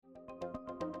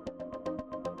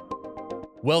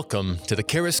Welcome to the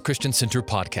Charis Christian Center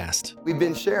podcast. We've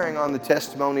been sharing on the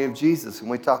testimony of Jesus, and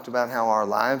we talked about how our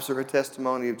lives are a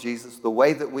testimony of Jesus, the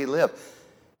way that we live.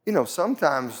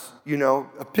 Sometimes,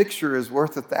 a picture is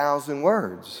worth 1,000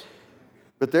 words.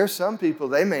 But there's some people,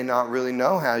 they may not really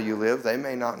know how you live. They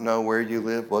may not know where you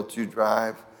live, what you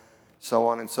drive, so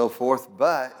on and so forth.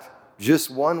 But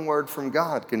just one word from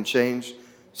God can change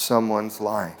someone's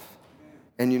life.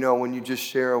 And when you just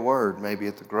share a word, maybe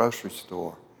at the grocery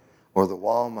store, or the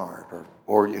Walmart,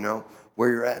 or where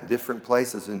you're at, different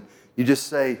places, and you just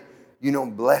say,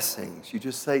 blessings. You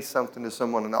just say something to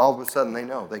someone, and all of a sudden they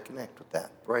know, they connect with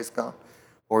that. Praise God.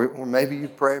 Or maybe you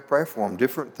pray for them,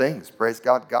 different things. Praise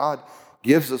God. God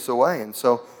gives us away. And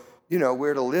so,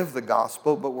 we're to live the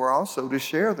gospel, but we're also to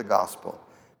share the gospel.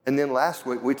 And then last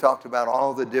week, we talked about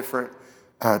all the different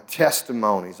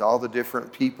testimonies, all the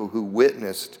different people who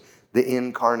witnessed the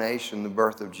incarnation, the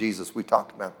birth of Jesus. We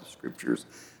talked about the scriptures.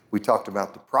 We talked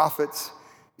about the prophets.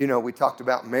 We talked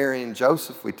about Mary and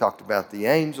Joseph. We talked about the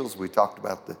angels. We talked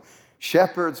about the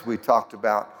shepherds. We talked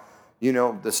about,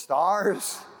 the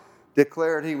stars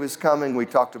declared he was coming. We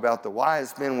talked about the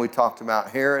wise men. We talked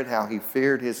about Herod, how he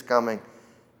feared his coming.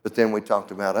 But then we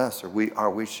talked about us. Are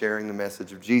we sharing the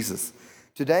message of Jesus?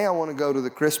 Today I want to go to the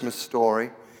Christmas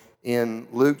story in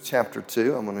Luke chapter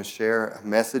 2. I'm going to share a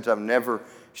message I've never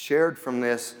shared from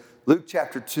this. Luke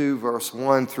chapter 2, verse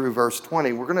 1 through verse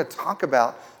 20. We're going to talk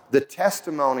about the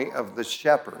testimony of the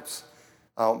shepherds.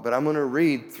 But I'm going to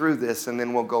read through this, and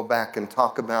then we'll go back and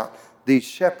talk about these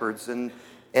shepherds and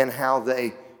how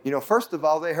they, first of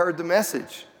all, they heard the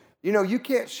message. You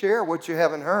can't share what you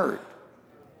haven't heard.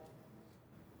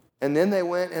 And then they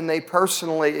went and they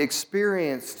personally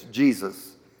experienced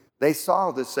Jesus. They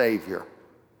saw the Savior.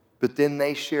 But then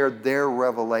they shared their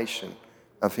revelation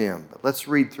of him. But let's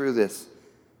read through this.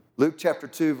 Luke chapter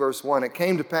 2, verse 1. It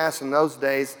came to pass in those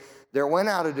days, there went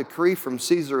out a decree from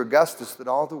Caesar Augustus that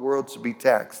all the world should be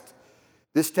taxed.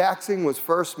 This taxing was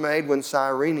first made when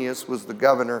Cyrenius was the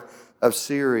governor of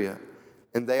Syria.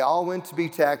 And they all went to be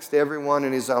taxed, everyone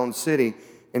in his own city.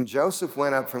 And Joseph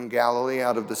went up from Galilee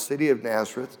out of the city of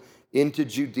Nazareth into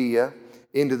Judea,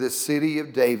 into the city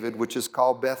of David, which is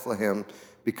called Bethlehem,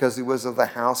 because he was of the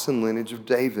house and lineage of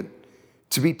David,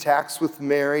 to be taxed with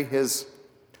Mary, his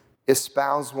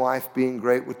espoused wife, being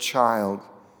great with child.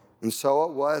 And so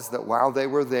it was that while they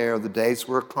were there, the days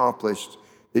were accomplished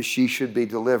that she should be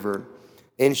delivered.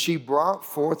 And she brought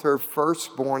forth her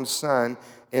firstborn son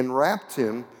and wrapped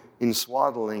him in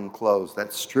swaddling clothes,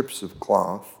 that's strips of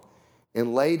cloth,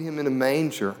 and laid him in a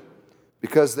manger,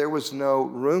 because there was no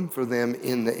room for them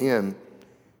in the inn.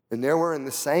 And there were in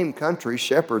the same country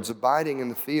shepherds abiding in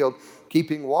the field,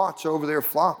 keeping watch over their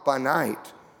flock by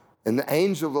night. And the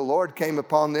angel of the Lord came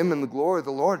upon them, and the glory of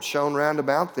the Lord shone round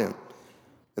about them.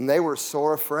 And they were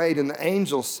sore afraid. And the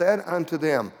angel said unto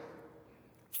them,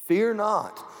 Fear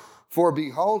not, for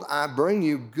behold, I bring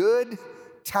you good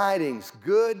tidings,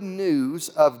 good news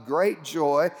of great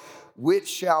joy, which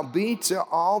shall be to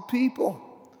all people.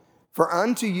 For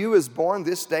unto you is born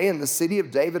this day in the city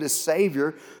of David a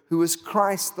Savior, who is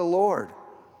Christ the Lord.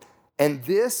 And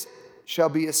this shall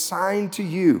be a sign to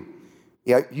you.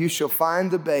 You shall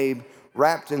find the babe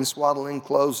wrapped in swaddling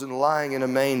clothes and lying in a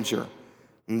manger.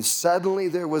 And suddenly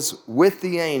there was with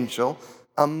the angel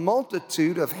a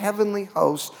multitude of heavenly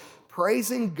hosts,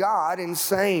 praising God and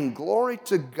saying, Glory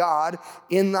to God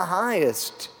in the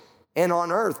highest, and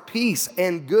on earth peace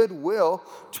and goodwill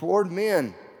toward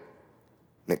men.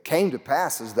 And it came to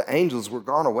pass, as the angels were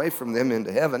gone away from them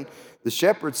into heaven, the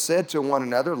shepherds said to one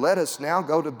another, Let us now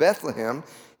go to Bethlehem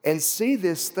and see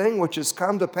this thing which has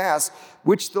come to pass,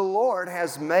 which the Lord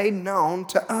has made known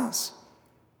to us.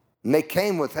 And they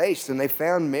came with haste, and they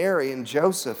found Mary and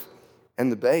Joseph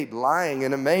and the babe lying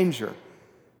in a manger.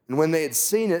 And when they had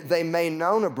seen it, they made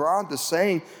known abroad the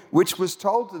saying which was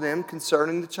told to them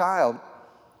concerning the child.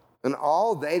 And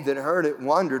all they that heard it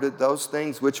wondered at those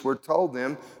things which were told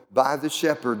them by the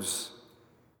shepherds.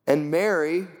 And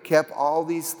Mary kept all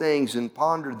these things and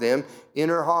pondered them in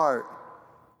her heart.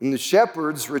 And the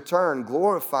shepherds returned,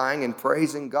 glorifying and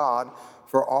praising God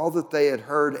for all that they had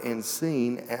heard and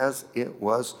seen as it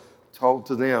was told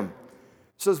to them.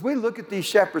 So as we look at these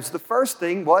shepherds, the first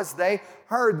thing was they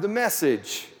heard the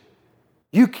message.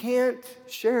 You can't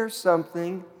share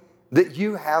something that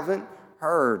you haven't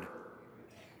heard.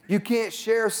 You can't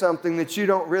share something that you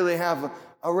don't really have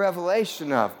a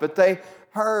revelation of. But they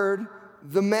heard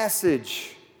the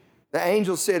message. The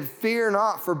angel said, Fear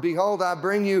not, for behold, I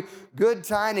bring you good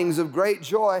tidings of great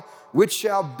joy, which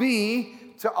shall be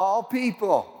to all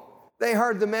people. They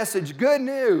heard the message, good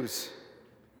news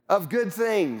of good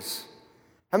things.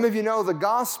 How many of you know the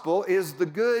gospel is the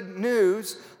good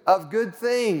news of good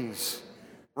things?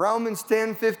 Romans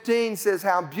 10:15 says,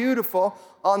 how beautiful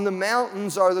on the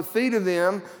mountains are the feet of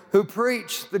them who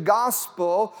preach the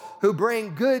gospel, who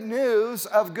bring good news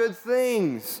of good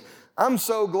things. I'm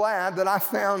so glad that I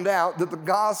found out that the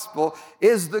gospel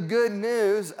is the good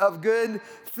news of good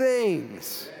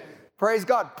things. Praise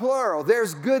God, plural.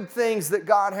 There's good things that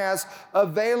God has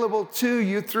available to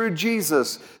you through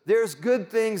Jesus. There's good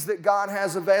things that God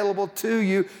has available to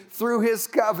you through His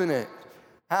covenant.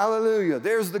 Hallelujah.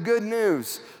 There's the good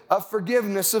news of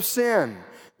forgiveness of sin.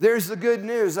 There's the good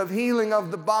news of healing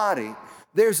of the body.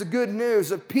 There's the good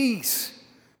news of peace.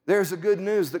 There's the good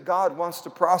news that God wants to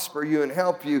prosper you and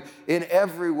help you in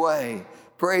every way.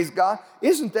 Praise God.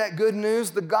 Isn't that good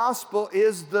news? The gospel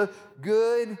is the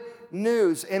good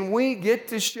news, and we get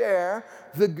to share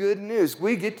the good news.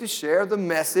 We get to share the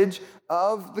message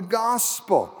of the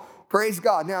gospel. Praise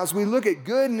God. Now, as we look at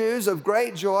good news of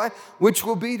great joy, which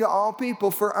will be to all people,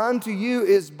 for unto you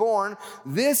is born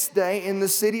this day in the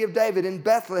city of David, in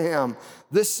Bethlehem,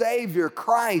 the Savior,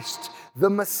 Christ, the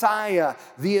Messiah,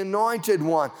 the Anointed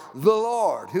One, the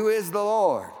Lord. Who is the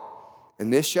Lord?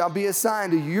 And this shall be a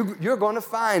sign to you. You're going to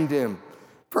find Him.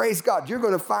 Praise God. You're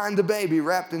going to find the baby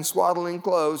wrapped in swaddling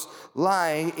clothes,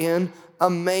 lying in a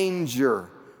manger.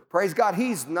 Praise God.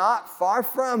 He's not far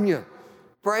from you.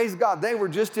 Praise God. They were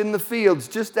just in the fields,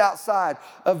 just outside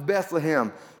of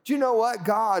Bethlehem. Do you know what?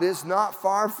 God is not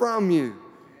far from you.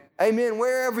 Amen.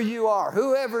 Wherever you are,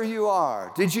 whoever you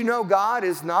are, did you know God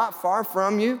is not far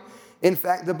from you? In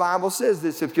fact, the Bible says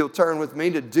this. If you'll turn with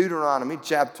me to Deuteronomy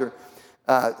chapter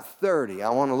 30. I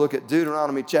want to look at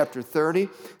Deuteronomy chapter 30,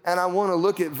 and I want to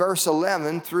look at verse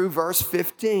 11 through verse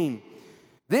 15.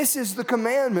 This is the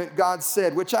commandment, God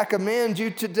said, which I command you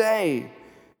today.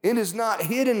 It is not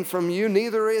hidden from you,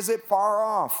 neither is it far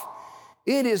off.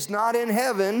 It is not in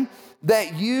heaven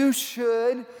that you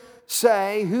should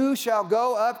say, who shall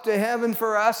go up to heaven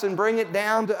for us and bring it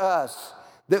down to us,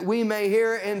 that we may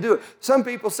hear it and do it. Some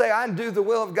people say, I do the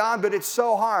will of God, but it's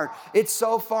so hard. It's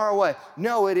so far away.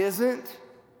 No, it isn't.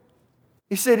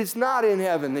 He said it's not in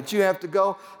heaven that you have to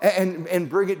go and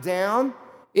bring it down.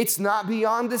 It's not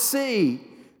beyond the sea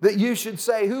that you should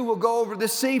say, who will go over the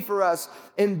sea for us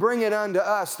and bring it unto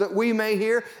us that we may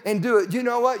hear and do it. You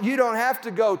know what? You don't have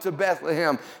to go to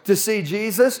Bethlehem to see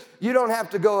Jesus. You don't have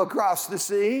to go across the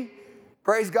sea.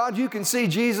 Praise God. You can see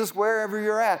Jesus wherever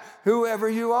you're at, whoever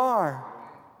you are,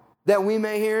 that we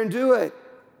may hear and do it.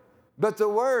 But the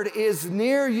word is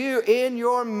near you, in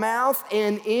your mouth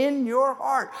and in your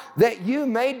heart, that you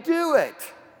may do it.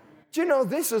 Do you know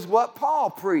this is what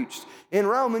Paul preached in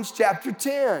Romans chapter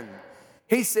 10?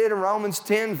 He said in Romans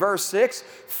 10 verse 6,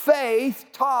 faith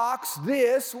talks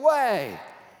this way.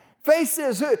 Faith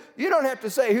says, you don't have to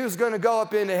say who's going to go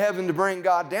up into heaven to bring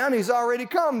God down. He's already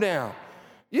come down.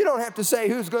 You don't have to say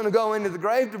who's going to go into the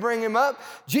grave to bring Him up.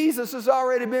 Jesus has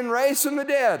already been raised from the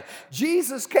dead.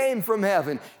 Jesus came from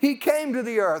heaven. He came to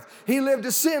the earth. He lived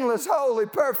a sinless, holy,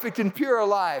 perfect, and pure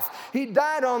life. He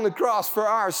died on the cross for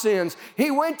our sins. He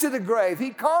went to the grave. He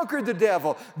conquered the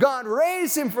devil. God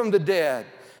raised Him from the dead.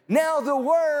 Now the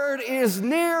word is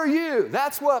near you.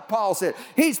 That's what Paul said.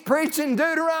 He's preaching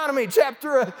Deuteronomy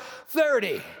chapter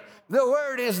 30. The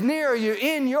word is near you,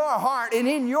 in your heart and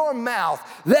in your mouth.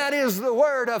 That is the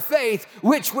word of faith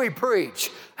which we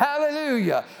preach.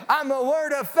 Hallelujah. I'm a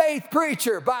word of faith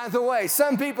preacher, by the way.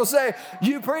 Some people say,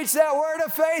 you preach that word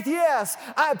of faith? Yes,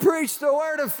 I preach the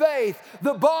word of faith.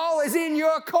 The ball is in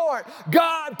your court.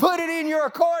 God put it in your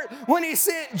court when He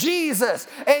sent Jesus.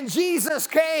 And Jesus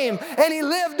came and He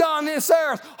lived on this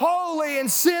earth, holy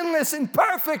and sinless and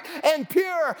perfect and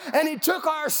pure. And He took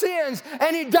our sins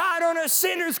and He died on a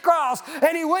sinner's cross.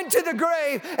 And He went to the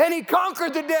grave and He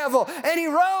conquered the devil. And He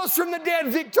rose from the dead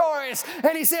victorious.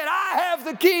 And He said, I have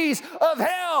the keys of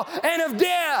hell and of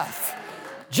death.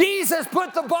 Jesus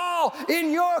put the ball in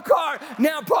your court.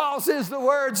 Now Paul says the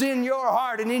word's in your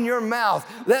heart and in your mouth.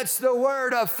 That's the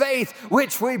word of faith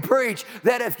which we preach.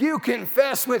 That if you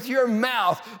confess with your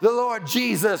mouth the Lord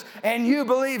Jesus and you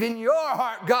believe in your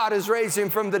heart God has raised Him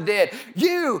from the dead,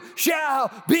 you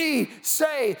shall be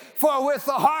saved. For with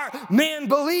the heart man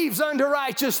believes unto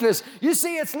righteousness. You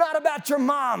see, it's not about your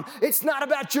mom. It's not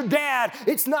about your dad.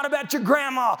 It's not about your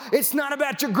grandma. It's not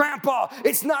about your grandpa.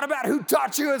 It's not about who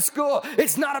taught you at school.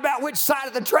 It's not about which side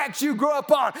of the tracks you grew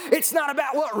up on. It's not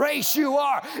about what race you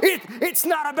are. It's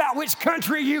not about which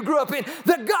country you grew up in.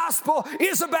 The gospel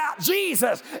is about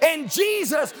Jesus. And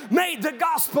Jesus made the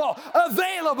gospel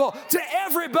available to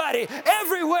everybody,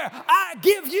 everywhere. I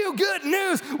give you good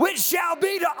news, which shall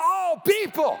be to all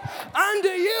people. Unto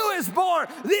you is born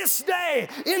this day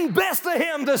in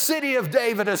Bethlehem, the city of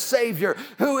David, a Savior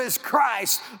who is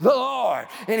Christ the Lord.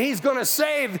 And He's going to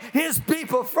save His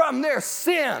people from their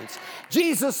sins.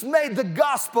 Jesus made the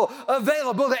gospel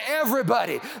available to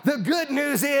everybody. The good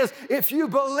news is, if you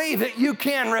believe it, you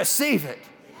can receive it.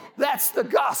 That's the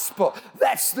gospel.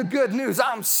 That's the good news.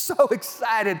 I'm so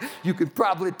excited. You could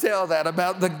probably tell that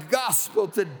about the gospel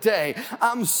today.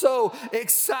 I'm so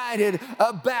excited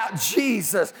about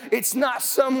Jesus. It's not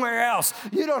somewhere else.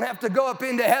 You don't have to go up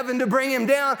into heaven to bring Him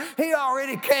down. He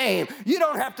already came. You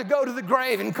don't have to go to the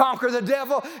grave and conquer the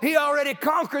devil. He already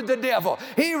conquered the devil.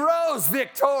 He rose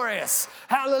victorious.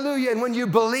 Hallelujah. And when you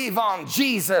believe on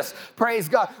Jesus, praise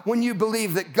God, when you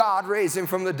believe that God raised Him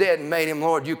from the dead and made Him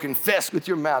Lord, you confess with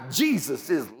your mouth, Jesus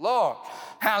is Lord.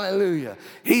 Hallelujah.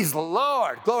 He's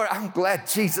Lord. Glory. I'm glad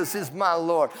Jesus is my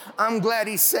Lord. I'm glad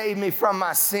He saved me from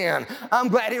my sin. I'm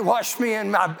glad He washed me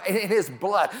in His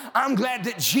blood. I'm glad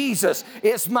that Jesus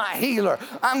is my healer.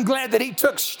 I'm glad that He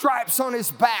took stripes on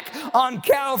His back on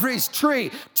Calvary's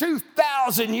tree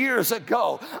 2,000 years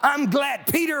ago. I'm glad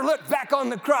Peter looked back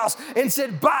on the cross and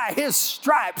said, by His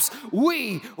stripes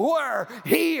we were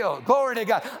healed. Glory to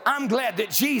God. I'm glad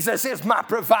that Jesus is my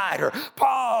provider.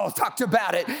 Paul talked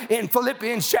about it in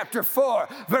Philippians chapter 4,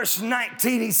 verse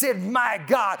 19. He said, my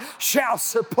God shall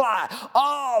supply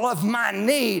all of my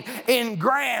need in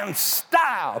grand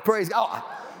style. Praise God.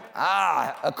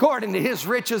 According to His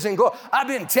riches and glory. I've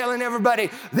been telling everybody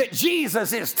that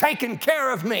Jesus is taking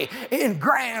care of me in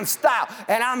grand style.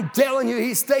 And I'm telling you,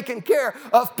 He's taking care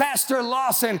of Pastor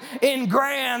Lawson in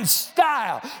grand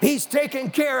style. He's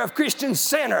taking care of Christian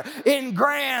Center in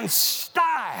grand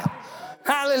style.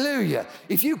 Hallelujah.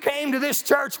 If you came to this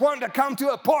church wanting to come to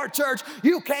a poor church,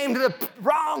 you came to the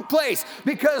wrong place,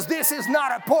 because this is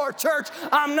not a poor church.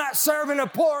 I'm not serving a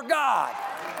poor God.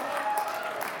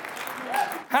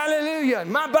 Hallelujah.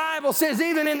 My Bible says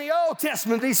even in the Old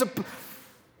Testament,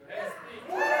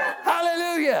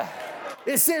 hallelujah.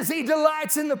 It says He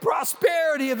delights in the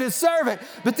prosperity of His servant.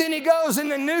 But then He goes in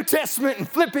the New Testament in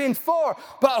Philippians 4.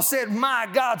 Paul said, my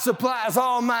God supplies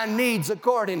all my needs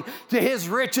according to His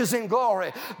riches and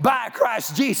glory by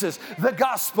Christ Jesus. The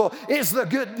gospel is the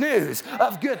good news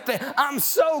of good things. I'm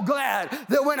so glad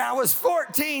that when I was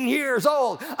 14 years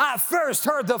old, I first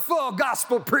heard the full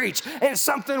gospel preached, and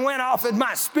something went off in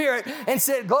my spirit and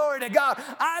said, glory to God,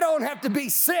 I don't have to be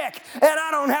sick, and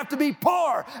I don't have to be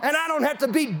poor, and I don't have to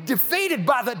be defeated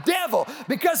by the devil,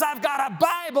 because I've got a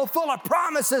Bible full of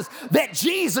promises that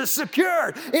Jesus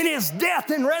secured in His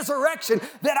death and resurrection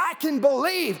that I can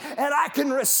believe and I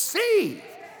can receive.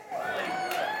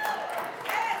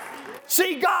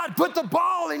 See, God put the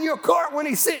ball in your court when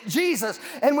He sent Jesus.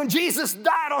 And when Jesus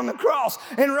died on the cross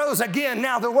and rose again,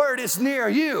 now the word is near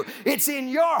you. It's in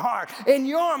your heart, in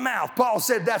your mouth. Paul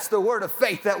said that's the word of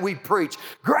faith that we preach.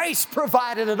 Grace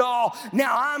provided it all.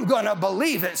 Now I'm going to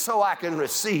believe it so I can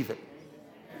receive it.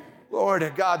 Glory to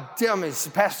God. Tell me,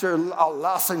 Pastor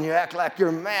Lawson, you act like you're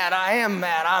mad. I am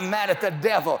mad. I'm mad at the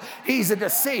devil. He's a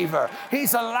deceiver.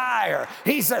 He's a liar.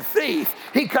 He's a thief.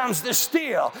 He comes to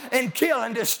steal and kill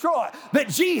and destroy. But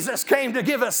Jesus came to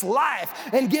give us life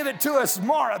and give it to us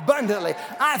more abundantly.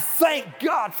 I thank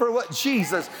God for what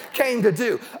Jesus came to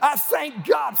do. I thank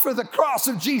God for the cross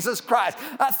of Jesus Christ.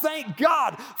 I thank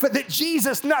God for that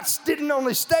Jesus didn't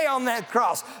only stay on that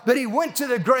cross, but He went to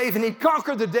the grave and He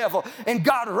conquered the devil, and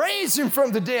God raised Him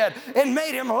from the dead and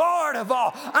made Him Lord of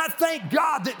all. I thank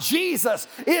God that Jesus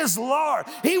is Lord.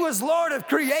 He was Lord of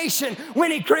creation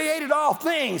when He created all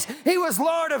things. He was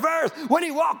Lord of earth when He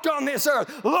walked on this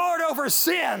earth. Lord over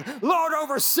sin, Lord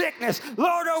over sickness,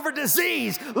 Lord over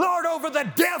disease, Lord over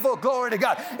the devil, glory to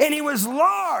God. And He was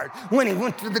Lord when He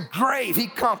went to the grave. He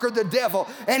conquered the devil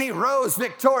and He rose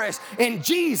victorious. And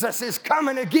Jesus is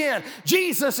coming again.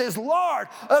 Jesus is Lord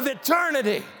of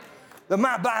eternity.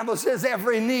 My Bible says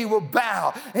every knee will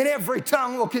bow and every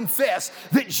tongue will confess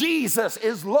that Jesus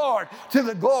is Lord to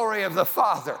the glory of the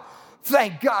Father.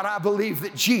 Thank God I believe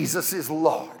that Jesus is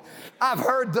Lord. I've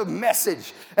heard the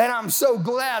message, and I'm so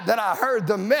glad that I heard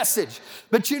the message.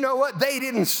 But you know what? They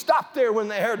didn't stop there when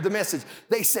they heard the message.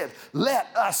 They said, let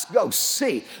us go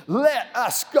see. Let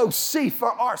us go see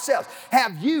for ourselves.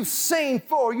 Have you seen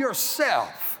for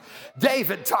yourself?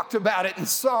 David talked about it in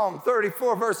Psalm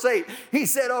 34, verse 8. He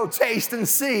said, oh, taste and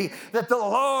see that the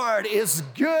Lord is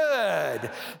good.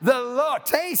 The Lord,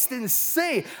 taste and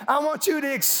see. I want you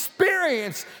to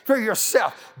experience for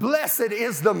yourself. Blessed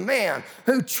is the man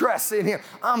who trusts in him.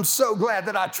 I'm so glad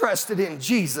that I trusted in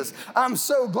Jesus. I'm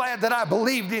so glad that I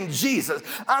believed in Jesus.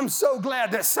 I'm so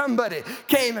glad that somebody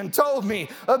came and told me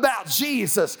about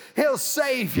Jesus. He'll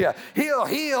save you. He'll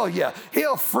heal you.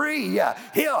 He'll free you.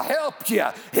 He'll help you.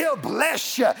 He'll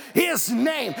bless you. His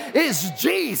name is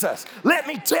Jesus. Let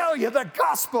me tell you, the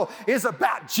gospel is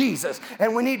about Jesus.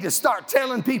 And we need to start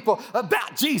telling people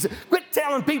about Jesus. Quit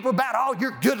telling people about all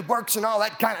your good works and all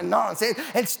that kind of nonsense,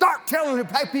 and start telling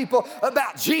people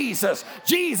about Jesus.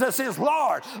 Jesus is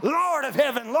Lord, Lord of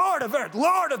heaven, Lord of earth,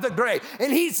 Lord of the grave.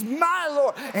 And he's my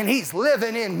Lord, and he's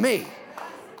living in me.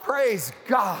 Praise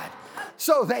God.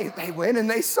 So they went and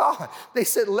they saw it. They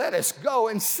said, let us go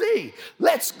and see.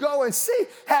 Let's go and see.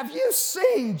 Have you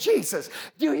seen Jesus?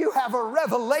 Do you have a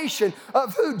revelation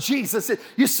of who Jesus is?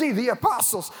 You see, the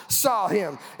apostles saw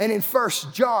him. And in 1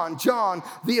 John, John,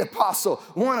 the apostle,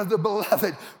 one of the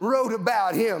beloved, wrote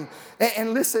about him.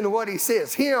 And listen to what he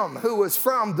says. Him who was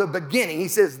from the beginning. He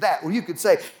says that. Well, you could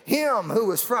say him who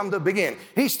was from the beginning.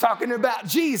 He's talking about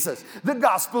Jesus. The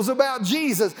gospel's about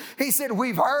Jesus. He said,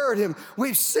 we've heard him.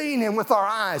 We've seen him with our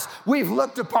eyes. We've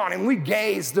looked upon him. We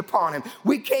gazed upon him.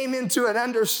 We came into an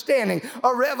understanding,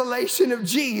 a revelation of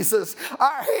Jesus.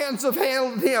 Our hands have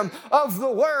handled him of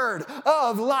the word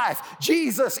of life.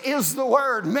 Jesus is the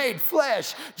word made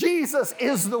flesh. Jesus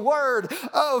is the word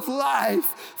of life.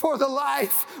 For the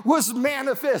life was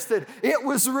manifested. It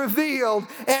was revealed.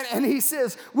 And he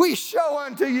says, we show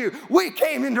unto you. We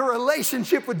came into a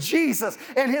relationship with Jesus,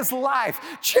 and his life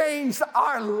changed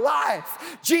our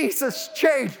life. Jesus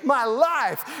changed my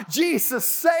life. Jesus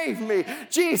saved me.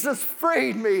 Jesus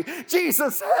freed me.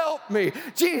 Jesus helped me.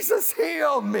 Jesus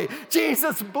healed me.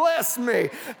 Jesus blessed me.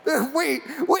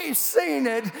 We've seen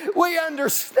it. We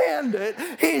understand it.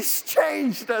 He's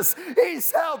changed us.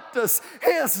 He's helped us.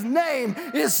 His name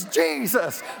is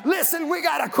Jesus. Listen, we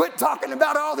got to quit talking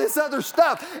about all this other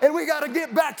stuff, and we got to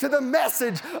get back to the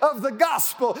message of the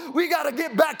gospel. We got to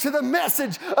get back to the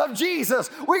message of Jesus.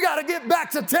 We got to get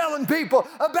back to telling people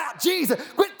about Jesus.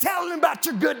 Quit telling them about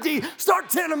your good deeds. Start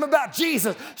telling them about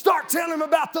Jesus. Start telling them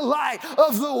about the light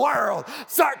of the world.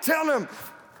 Start telling them.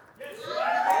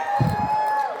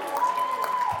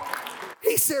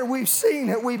 He said, we've seen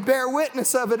it, we bear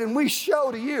witness of it, and we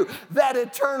show to you that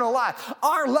eternal life.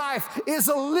 Our life is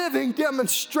a living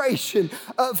demonstration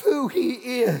of who he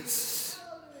is.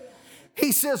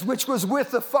 He says, which was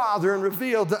with the Father and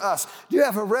revealed to us. You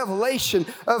have a revelation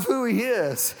of who he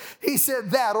is. He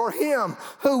said that, or him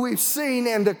who we've seen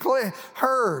and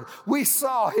heard. We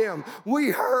saw him. We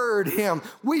heard him.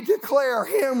 We declare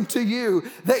him to you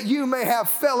that you may have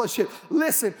fellowship.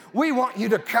 Listen, we want you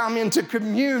to come into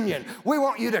communion. We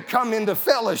want you to come into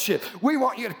fellowship. We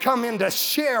want you to come into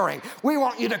sharing. We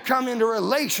want you to come into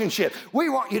relationship. We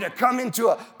want you to come into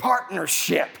a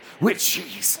partnership with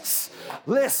Jesus.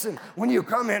 Listen, when you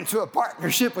come into a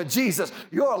partnership with Jesus,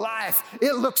 your life,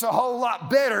 it looks a whole lot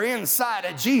better inside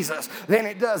of Jesus than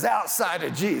it does outside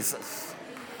of Jesus.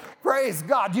 Praise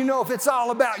God. You know, if it's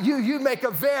all about you, you make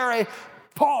a very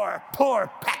poor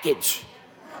package.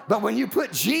 But when you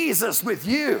put Jesus with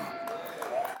you,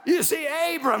 you see,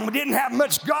 Abram didn't have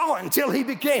much going until he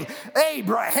became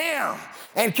Abraham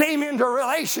and came into a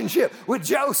relationship with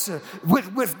Joseph,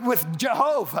 with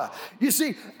Jehovah. You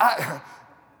see,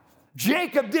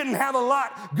 Jacob didn't have a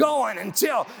lot going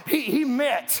until he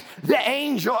met the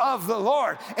angel of the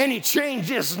Lord, and he changed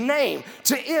his name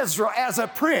to Israel as a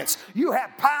prince. You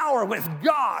have power with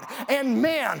God and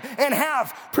men and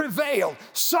have prevailed.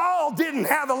 Saul didn't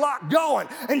have a lot going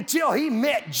until he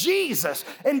met Jesus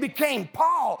and became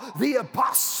Paul the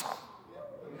apostle.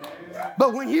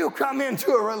 But when you come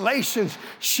into a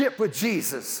relationship with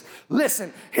Jesus,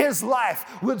 listen, his life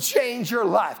will change your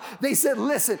life. They said,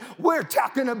 listen, we're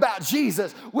talking about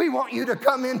Jesus. We want you to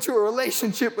come into a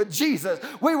relationship with Jesus.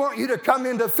 We want you to come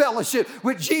into fellowship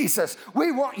with Jesus.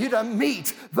 We want you to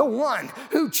meet the one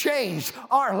who changed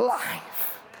our life.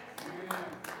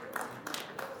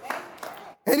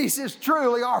 And he says,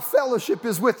 truly, our fellowship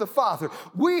is with the Father.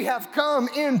 We have come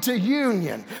into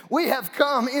union. We have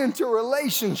come into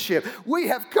relationship. We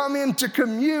have come into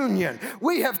communion.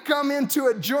 We have come into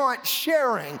a joint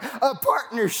sharing, a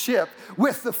partnership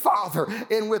with the Father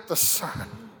and with the Son.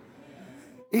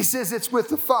 He says it's with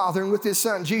the Father and with his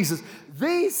Son, Jesus.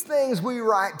 These things we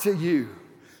write to you,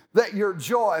 that your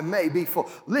joy may be full.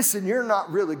 Listen, you're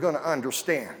not really going to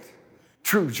understand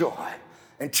true joy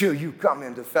until you come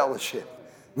into fellowship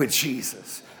with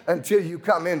Jesus, until you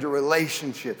come into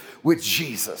relationship with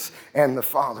Jesus and the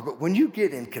Father. But when you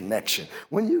get in connection,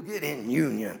 when you get in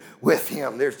union with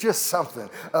him, there's just something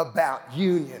about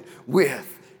union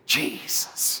with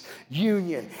Jesus.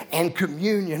 Union and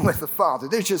communion with the Father.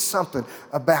 There's just something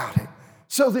about it.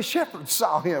 So the shepherds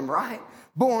saw him, right?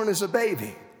 Born as a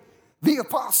baby. The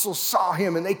apostles saw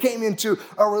him and they came into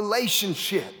a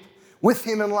relationship with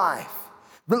him in life.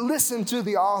 But listen to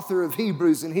the author of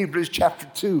Hebrews in Hebrews chapter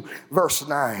 2, verse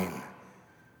 9.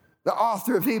 The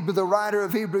author of Hebrews, the writer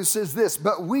of Hebrews says this,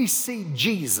 but we see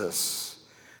Jesus,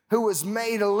 who was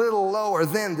made a little lower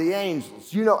than the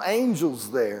angels. You know,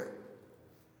 angels there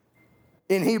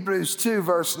in Hebrews 2,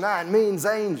 verse 9 means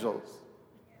angels.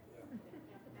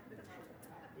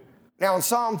 Now in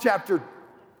Psalm chapter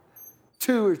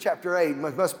 2 or chapter 8, it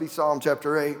must be Psalm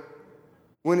chapter 8,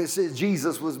 when it says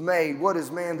Jesus was made, what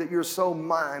is man that you're so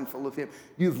mindful of him?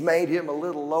 You've made him a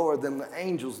little lower than the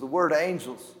angels. The word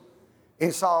angels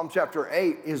in Psalm chapter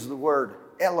 8 is the word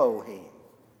Elohim.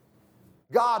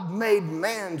 God made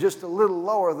man just a little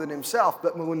lower than himself,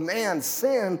 but when man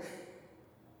sinned,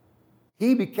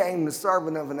 he became the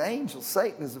servant of an angel.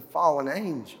 Satan is a fallen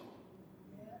angel.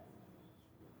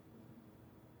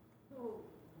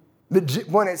 But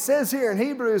when it says here in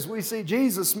Hebrews, we see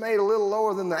Jesus made a little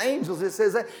lower than the angels, it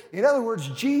says that, in other words,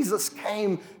 Jesus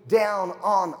came down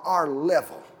on our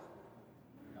level.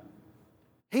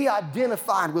 He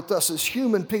identified with us as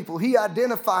human people. He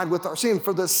identified with our sin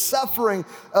for the suffering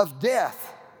of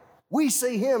death. We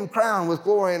see him crowned with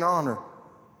glory and honor,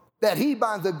 that he,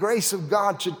 by the grace of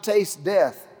God, should taste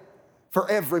death for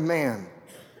every man.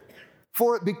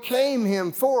 For it became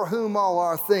him for whom all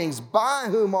are things, by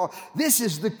whom all. This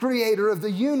is the creator of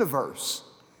the universe.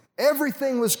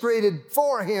 Everything was created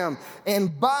for him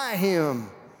and by him,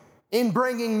 in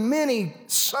bringing many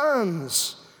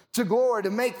sons to glory, to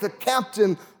make the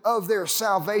captain of their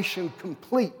salvation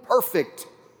complete, perfect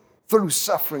through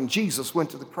suffering. Jesus went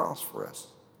to the cross for us.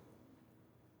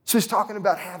 So he's talking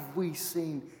about, have we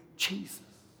seen Jesus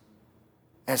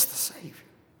as the Savior,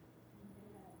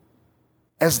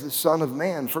 as the Son of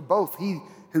Man? For both he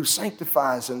who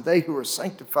sanctifies and they who are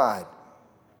sanctified,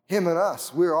 him and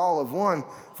us, we're all of one.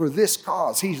 For this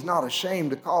cause he's not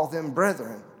ashamed to call them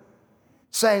brethren,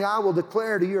 saying, I will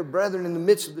declare to your brethren in the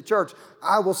midst of the church,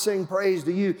 I will sing praise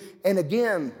to you. And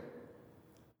again,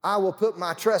 I will put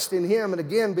my trust in him. And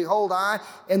again, behold, I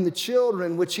and the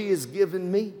children which he has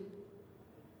given me.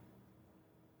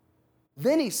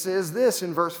 Then he says this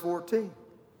in verse 14.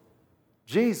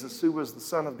 Jesus, who was the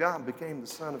Son of God, became the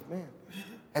Son of Man.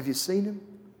 Have you seen him?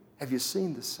 Have you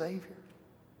seen the Savior?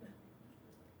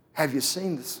 Have you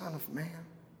seen the Son of Man?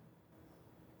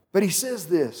 But he says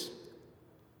this,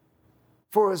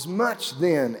 for as much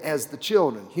then as the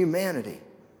children, humanity,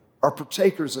 are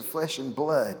partakers of flesh and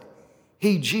blood,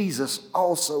 he, Jesus,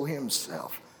 also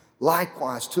himself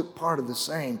likewise took part of the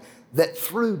same, that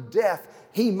through death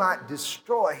he might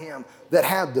destroy him that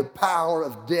had the power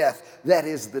of death, that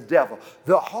is the devil.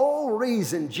 The whole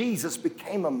reason Jesus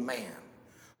became a man,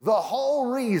 the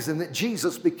whole reason that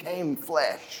Jesus became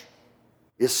flesh,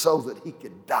 is so that he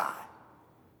could die,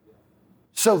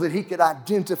 so that he could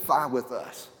identify with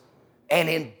us. And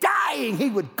in dying, he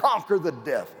would conquer the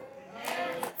devil.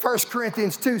 1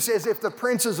 Corinthians 2 says, if the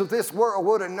princes of this world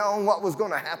would have known what was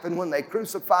going to happen when they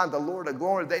crucified the Lord of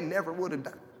glory, they never would have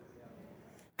done it.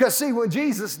 Because see, when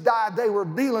Jesus died, they were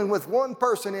dealing with one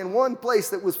person in one place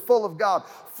that was full of God,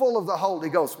 full of the Holy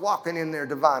Ghost, walking in their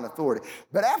divine authority.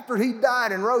 But after he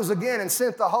died and rose again and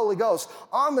sent the Holy Ghost,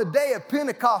 on the day of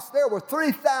Pentecost, there were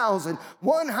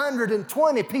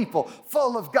 3,120 people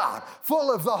full of God,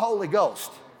 full of the Holy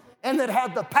Ghost, and that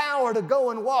had the power to go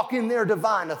and walk in their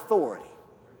divine authority.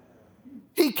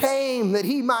 He came that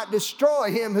he might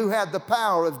destroy him who had the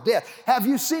power of death. Have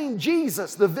you seen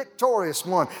Jesus, the victorious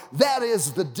one? That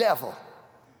is the devil.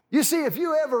 You see, if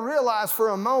you ever realize for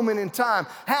a moment in time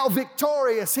how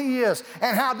victorious he is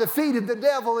and how defeated the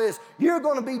devil is, you're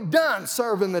going to be done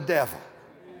serving the devil.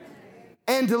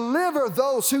 And deliver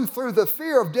those who through the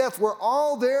fear of death were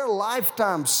all their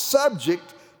lifetime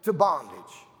subject to bondage,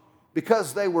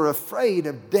 because they were afraid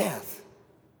of death.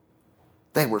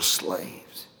 They were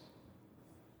slaves.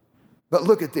 But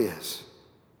look at this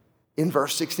in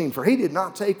verse 16. For he did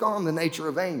not take on the nature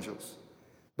of angels,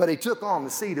 but he took on the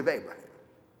seed of Abraham.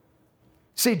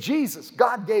 See, Jesus,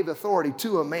 God gave authority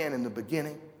to a man in the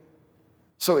beginning,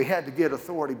 so he had to get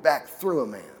authority back through a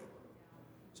man.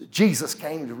 So Jesus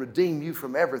came to redeem you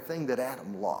from everything that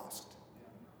Adam lost.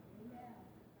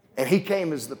 And he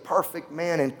came as the perfect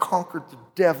man and conquered the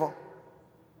devil.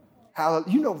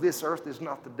 Hallelujah. You know this earth is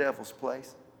not the devil's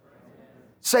place.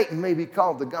 Satan may be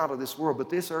called the god of this world, but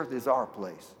this earth is our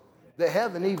place. The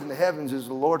heaven, even the heavens, is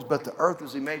the Lord's, but the earth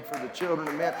is he made for the children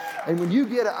of men. And when you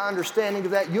get an understanding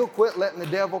of that, you'll quit letting the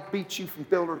devil beat you from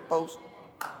pillar to post.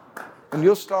 And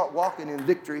you'll start walking in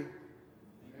victory.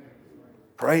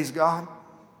 Praise God.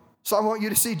 So I want you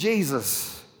to see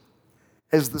Jesus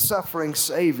as the suffering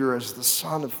Savior, as the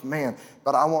Son of Man.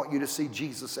 But I want you to see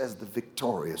Jesus as the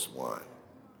victorious one.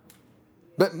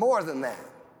 But more than that,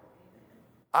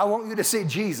 I want you to see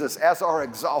Jesus as our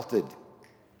exalted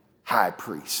high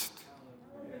priest.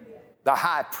 The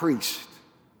high priest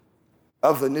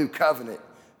of the new covenant.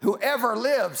 Whoever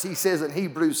lives, he says in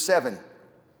Hebrews 7,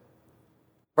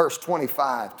 verse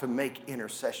 25, to make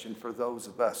intercession for those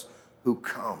of us who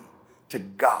come to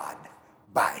God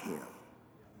by him.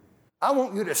 I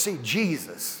want you to see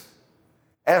Jesus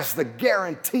as the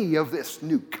guarantee of this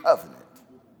new covenant.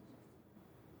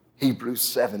 Hebrews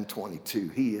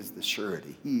 7:22, he is the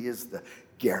surety. He is the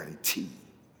guarantee.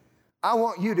 I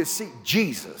want you to see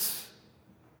Jesus,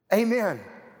 amen,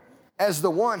 as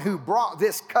the one who brought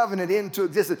this covenant into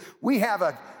existence. We have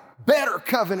a better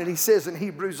covenant, he says in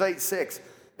Hebrews 8:6,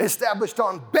 established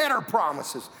on better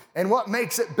promises. And what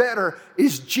makes it better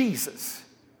is Jesus.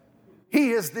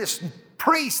 He is this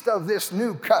priest of this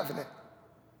new covenant.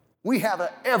 We have an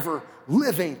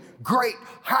ever-living, great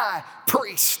high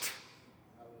priest.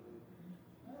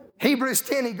 Hebrews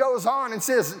 10, he goes on and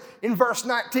says in verse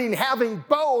 19, having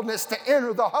boldness to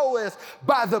enter the holiest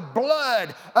by the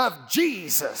blood of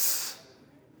Jesus.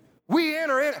 We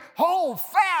enter in, hold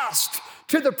fast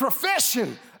to the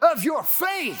profession of your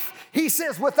faith. He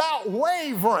says, without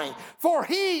wavering, for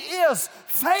he is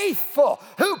faithful.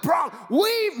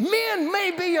 We men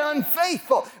may be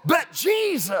unfaithful, but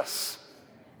Jesus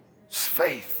is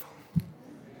faithful.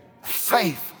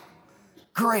 Faithful.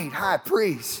 Great high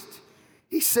priest.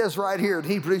 He says right here in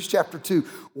Hebrews chapter 2,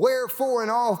 wherefore in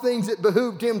all things it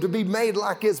behooved him to be made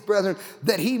like his brethren,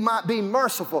 that he might be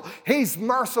merciful. He's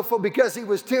merciful because he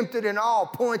was tempted in all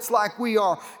points like we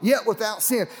are, yet without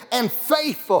sin. And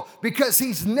faithful because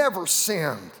he's never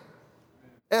sinned,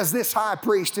 as this high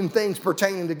priest in things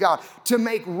pertaining to God, to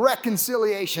make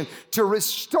reconciliation, to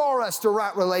restore us to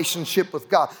right relationship with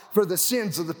God for the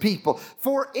sins of the people.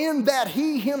 For in that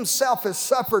he himself has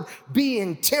suffered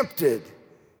being tempted,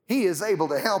 he is able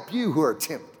to help you who are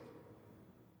tempted.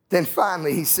 Then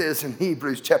finally, he says in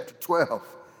Hebrews chapter 12,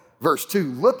 verse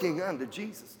 2, looking unto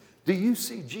Jesus. Do you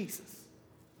see Jesus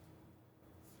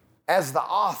as the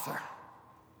author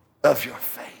of your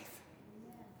faith?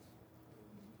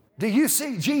 Do you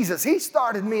see Jesus? He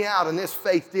started me out in this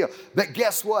faith deal, but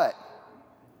guess what?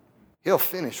 He'll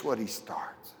finish what he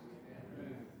starts.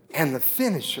 And the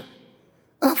finisher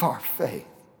of our faith,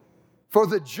 for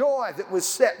the joy that was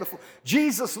set before.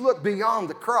 Jesus looked beyond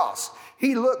the cross.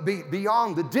 He looked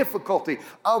beyond the difficulty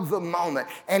of the moment,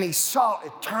 and he saw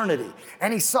eternity,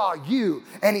 and he saw you,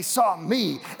 and he saw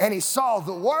me, and he saw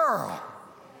the world,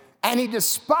 and he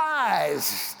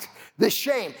despised the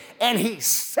shame, and he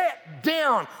sat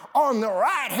down on the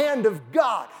right hand of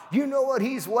God. You know what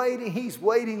he's waiting? He's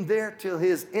waiting there till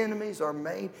his enemies are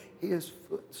made his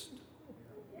footstool.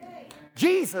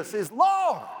 Jesus is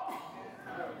Lord.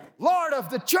 Lord of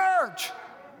the church.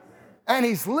 And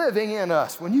he's living in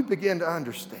us. When you begin to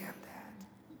understand that,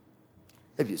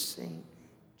 have you seen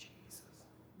Jesus?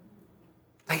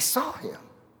 They saw him.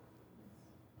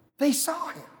 They saw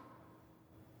him.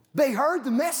 They heard the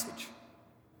message.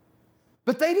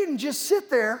 But they didn't just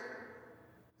sit there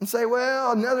and say,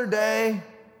 well, another day,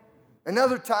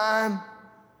 another time.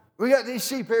 We got these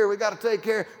sheep here we got to take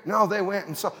care of. No, they went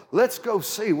and saw. Let's go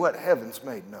see what heaven's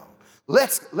made known.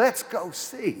 Let's go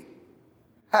see.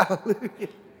 Hallelujah.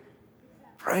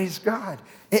 Praise God.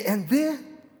 And then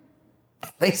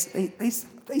they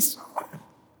saw him.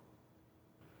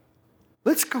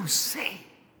 Let's go see.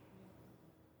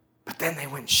 But then they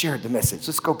went and shared the message.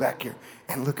 Let's go back here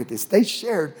and look at this. They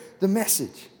shared the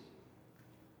message.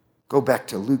 Go back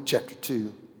to Luke chapter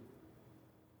 2.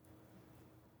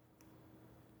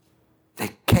 They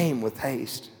came with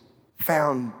haste,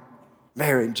 found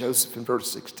Mary and Joseph in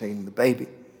verse 16, the baby.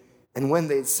 And when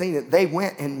they had seen it, they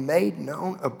went and made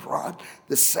known abroad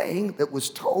the saying that was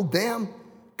told them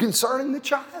concerning the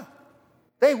child.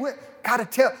 They went, gotta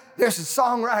tell, there's a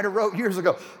songwriter wrote years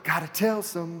ago, gotta tell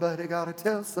somebody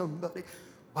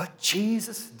what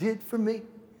Jesus did for me.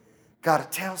 Gotta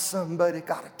tell somebody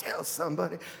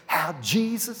how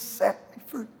Jesus set me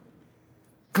free.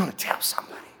 Gonna tell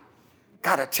somebody.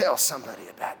 Gotta tell somebody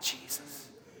about Jesus.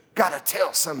 Gotta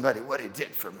tell somebody what he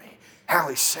did for me, how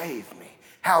he saved me,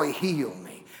 how he healed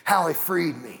me, how he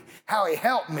freed me, how he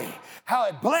helped me, how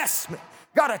he blessed me.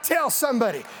 Got to tell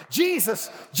somebody, Jesus,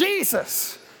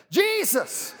 Jesus,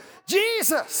 Jesus,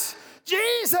 Jesus,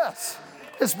 Jesus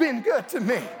has been good to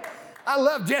me. I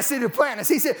love Jesse Duplantis.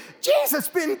 He said, Jesus has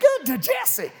been good to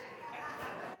Jesse.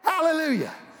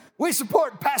 Hallelujah. We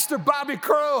support Pastor Bobby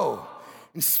Crow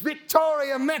in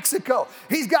Victoria, Mexico.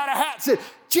 He's got a hat that said,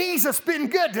 Jesus been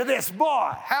good to this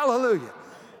boy. Hallelujah.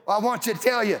 Well, I want you to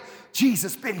tell you,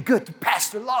 Jesus been good to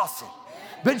Pastor Lawson.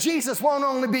 But Jesus won't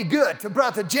only be good to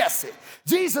Brother Jesse.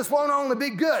 Jesus won't only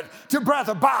be good to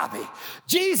Brother Bobby.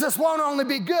 Jesus won't only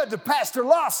be good to Pastor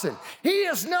Lawson. He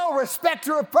is no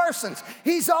respecter of persons.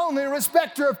 He's only a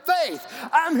respecter of faith.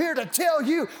 I'm here to tell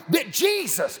you that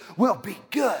Jesus will be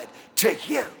good to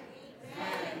you.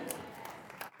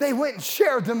 They went and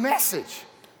shared the message.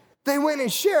 They went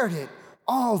and shared it.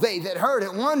 All they that heard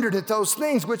it wondered at those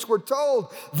things which were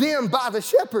told them by the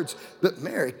shepherds. But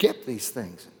Mary kept these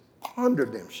things,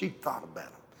 pondered them. She thought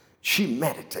about them. She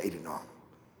meditated on them.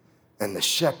 And the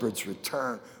shepherds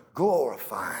returned,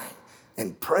 glorifying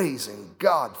and praising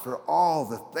God for all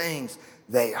the things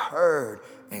they heard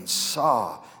and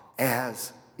saw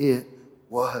as it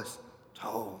was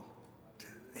told to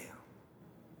them.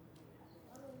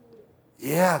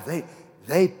 Yeah,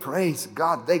 they praise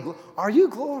God. Are you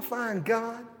glorifying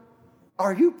God?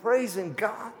 Are you praising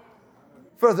God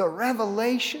for the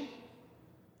revelation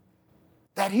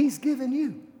that He's given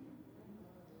you?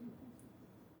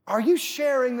 Are you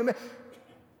sharing the message?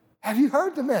 Have you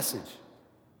heard the message?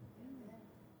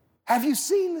 Have you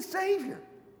seen the Savior?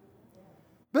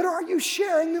 But are you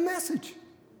sharing the message?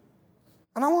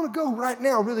 And I want to go right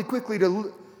now really quickly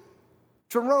to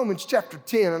Romans chapter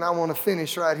 10, and I want to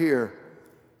finish right here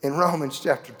in Romans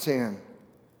chapter 10.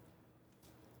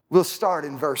 We'll start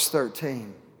in verse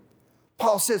 13.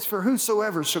 Paul says, for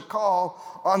whosoever shall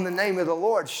call on the name of the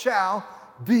Lord shall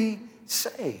be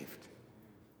saved.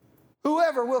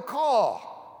 Whoever will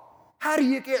call. How do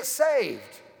you get saved?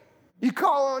 You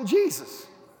call on Jesus.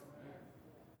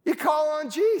 You call on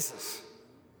Jesus.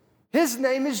 His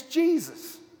name is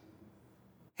Jesus.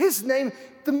 His name,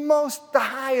 the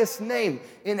highest name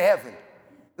in heaven,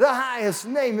 the highest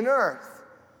name in earth,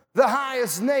 the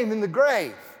highest name in the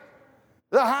grave,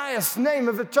 the highest name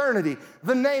of eternity,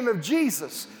 the name of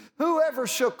Jesus. Whoever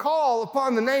shall call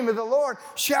upon the name of the Lord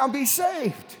shall be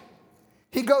saved.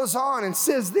 He goes on and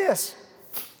says this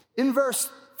in verse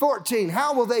 14,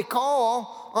 how will they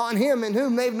call on him in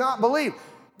whom they've not believed?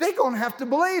 They're going to have to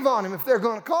believe on him if they're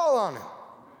going to call on him.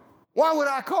 Why would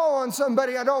I call on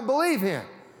somebody I don't believe in?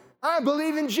 I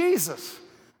believe in Jesus.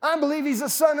 I believe he's the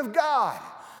Son of God.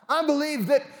 I believe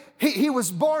that he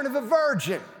was born of a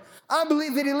virgin. I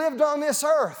believe that he lived on this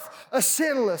earth a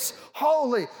sinless,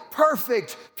 holy,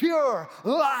 perfect, pure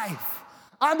life.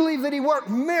 I believe that he worked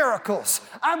miracles.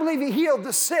 I believe he healed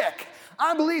the sick.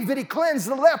 I believe that he cleansed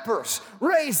the lepers,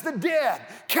 raised the dead,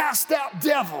 cast out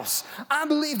devils. I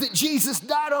believe that Jesus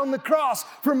died on the cross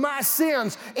for my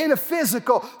sins in a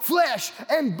physical flesh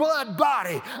and blood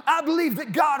body. I believe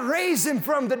that God raised him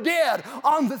from the dead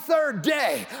on the third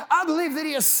day. I believe that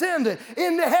he ascended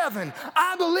into heaven.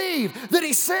 I believe that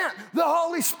he sent the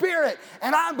Holy Spirit.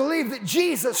 And I believe that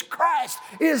Jesus Christ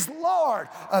is Lord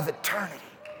of eternity.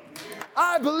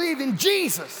 I believe in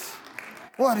Jesus.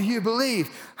 What do you believe?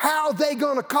 How are they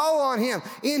going to call on him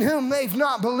in whom they've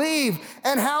not believed?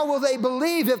 And how will they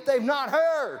believe if they've not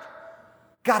heard?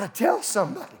 Got to tell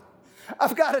somebody.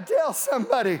 I've got to tell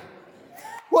somebody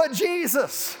what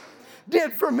Jesus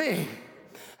did for me.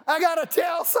 I got to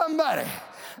tell somebody.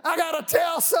 I got to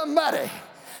tell somebody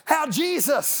how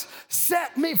Jesus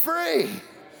set me free.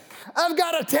 I've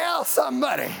got to tell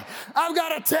somebody. I've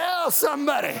got to tell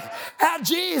somebody how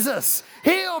Jesus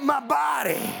healed my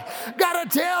body. Got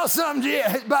to tell somebody.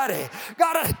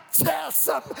 Got to tell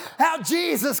somebody how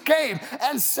Jesus came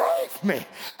and saved me.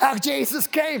 How Jesus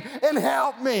came and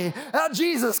helped me. How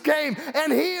Jesus came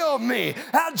and healed me.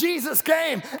 How Jesus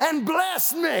came and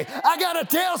blessed me. I got to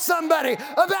tell somebody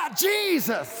about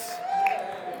Jesus.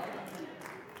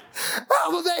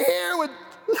 How will they hear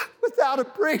without a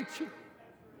preacher?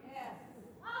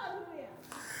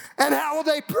 And how will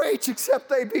they preach except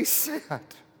they be sent?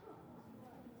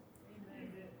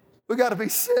 We got to be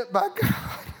sent by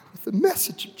God with the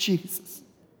message of Jesus.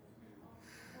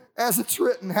 As it's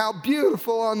written, how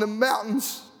beautiful on the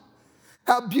mountains,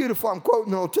 how beautiful, I'm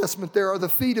quoting the Old Testament, there are the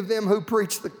feet of them who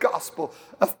preach the gospel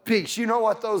of peace. You know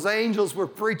what those angels were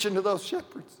preaching to those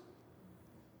shepherds?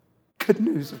 Good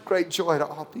news of great joy to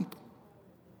all people.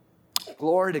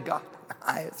 Glory to God in the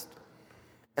highest,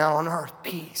 and on earth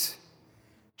peace.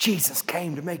 Jesus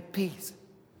came to make peace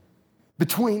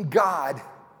between God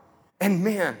and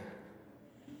men.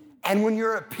 And when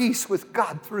you're at peace with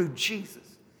God through Jesus,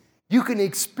 you can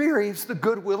experience the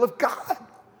goodwill of God.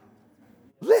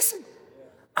 Listen,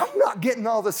 I'm not getting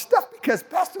all this stuff because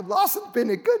Pastor Lawson's been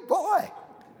a good boy.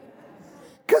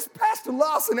 Because Pastor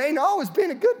Lawson ain't always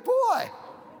been a good boy.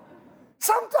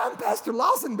 Sometimes Pastor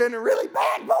Lawson been a really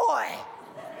bad boy.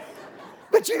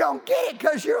 But you don't get it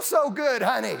because you're so good,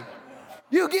 honey.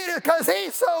 You get it because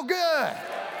he's so good.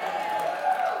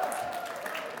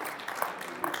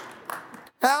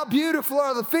 How beautiful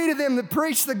are the feet of them that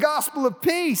preach the gospel of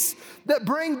peace, that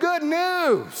bring good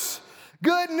news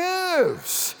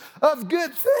of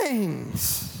good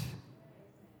things.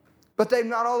 But they've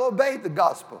not all obeyed the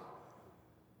gospel.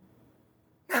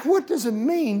 Now, what does it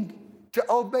mean to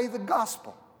obey the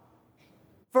gospel?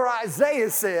 For Isaiah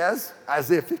says,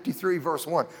 Isaiah 53 verse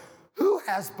 1, who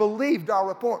has believed our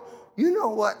report? You know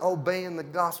what obeying the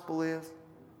gospel is?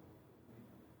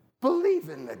 Believe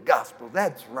in the gospel,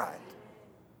 that's right.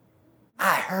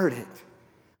 I heard it.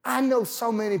 I know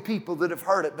so many people that have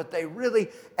heard it, but they really,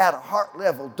 at a heart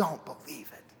level, don't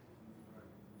believe it.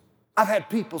 I've had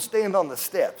people stand on the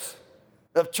steps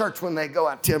of church when they go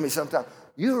out and tell me sometimes,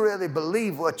 you really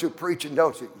believe what you're preaching,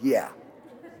 don't you? Yeah.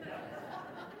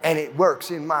 And it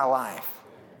works in my life.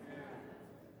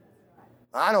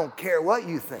 I don't care what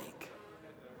you think.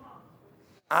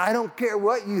 I don't care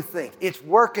what you think. It's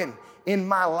working in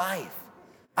my life.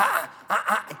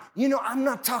 I'm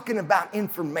not talking about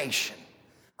information.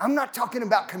 I'm not talking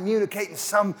about communicating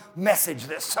some message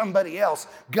that somebody else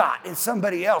got and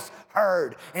somebody else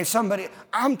heard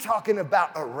I'm talking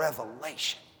about a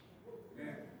revelation.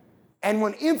 And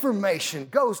when information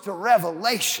goes to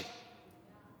revelation,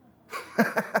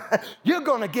 you're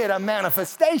going to get a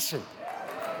manifestation.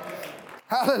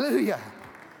 Hallelujah.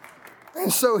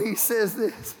 And so he says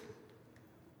this.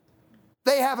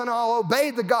 They haven't all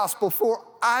obeyed the gospel, for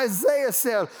Isaiah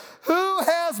said, who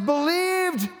has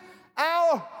believed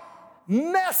our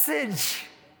message?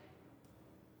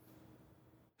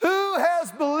 Who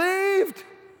has believed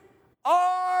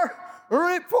our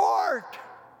report?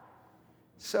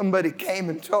 Somebody came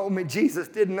and told me Jesus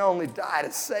didn't only die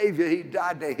to save you, he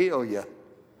died to heal you.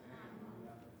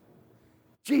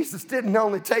 Jesus didn't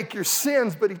only take your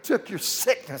sins, but he took your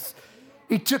sickness.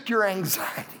 He took your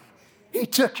anxiety. He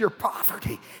took your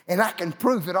poverty. And I can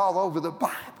prove it all over the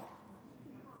Bible.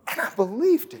 And I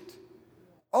believed it.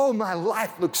 Oh, my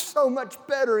life looks so much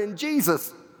better in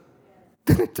Jesus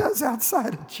than it does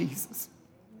outside of Jesus.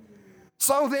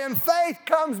 So then faith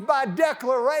comes by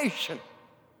declaration.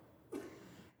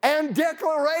 And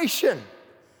declaration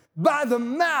by the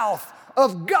mouth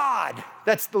of God.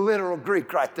 That's the literal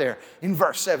Greek right there in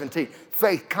verse 17.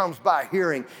 Faith comes by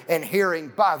hearing, and hearing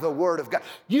by the word of God.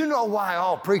 You know why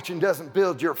all preaching doesn't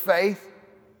build your faith?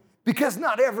 Because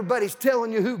not everybody's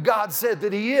telling you who God said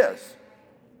that he is.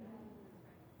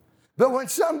 But when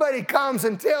somebody comes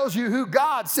and tells you who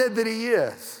God said that he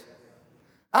is,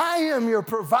 I am your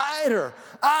provider,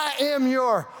 I am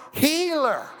your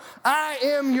healer, I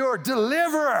am your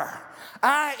deliverer,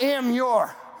 I am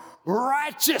your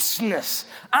righteousness,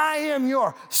 I am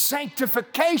your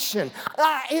sanctification,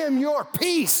 I am your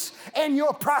peace and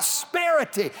your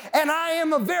prosperity, and I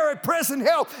am a very present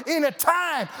help in a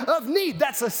time of need.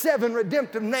 That's the 7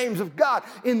 redemptive names of God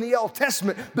in the Old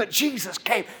Testament. But Jesus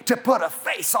came to put a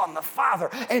face on the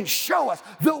Father and show us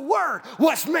the Word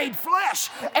was made flesh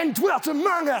and dwelt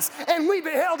among us, and we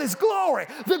beheld his glory,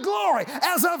 the glory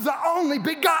as of the only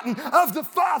begotten of the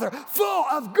Father, full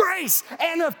of grace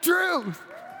and of truth.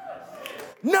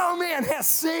 No man has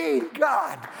seen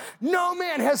God. No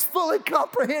man has fully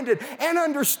comprehended and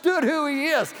understood who he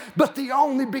is, but the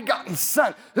only begotten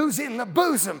Son who's in the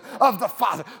bosom of the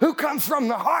Father, who comes from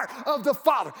the heart of the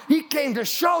Father. He came to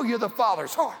show you the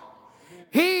Father's heart.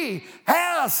 He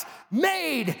has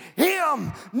made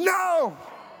him known.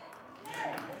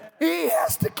 He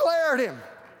has declared him.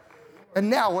 And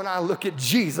now when I look at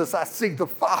Jesus, I see the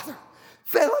Father.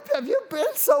 Philip, have you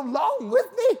been so long with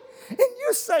me? And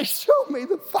you say, show me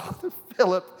the Father,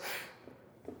 Philip.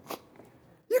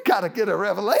 You got to get a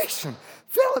revelation.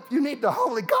 Philip, you need the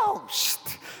Holy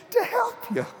Ghost to help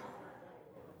you.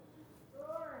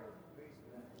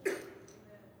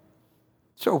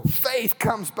 So faith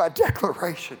comes by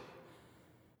declaration,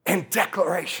 and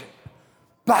declaration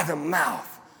by the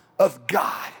mouth of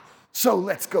God. So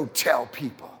let's go tell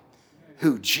people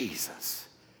who Jesus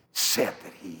said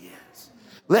that he is.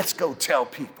 Let's go tell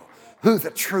people who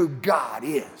the true God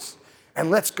is. And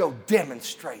let's go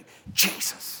demonstrate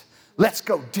Jesus. Let's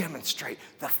go demonstrate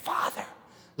the Father.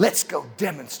 Let's go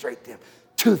demonstrate them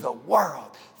to the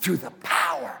world through the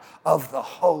power of the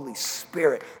Holy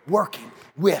Spirit working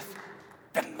with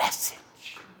the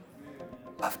message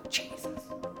of Jesus.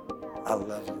 I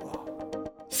love you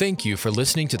all. Thank you for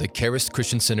listening to the Charis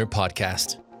Christian Center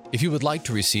podcast. If you would like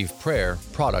to receive prayer,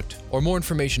 product, or more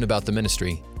information about the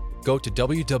ministry, go to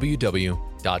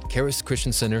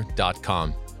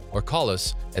www.charischristiancenter.com or call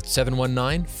us at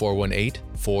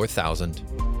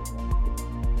 719-418-4000.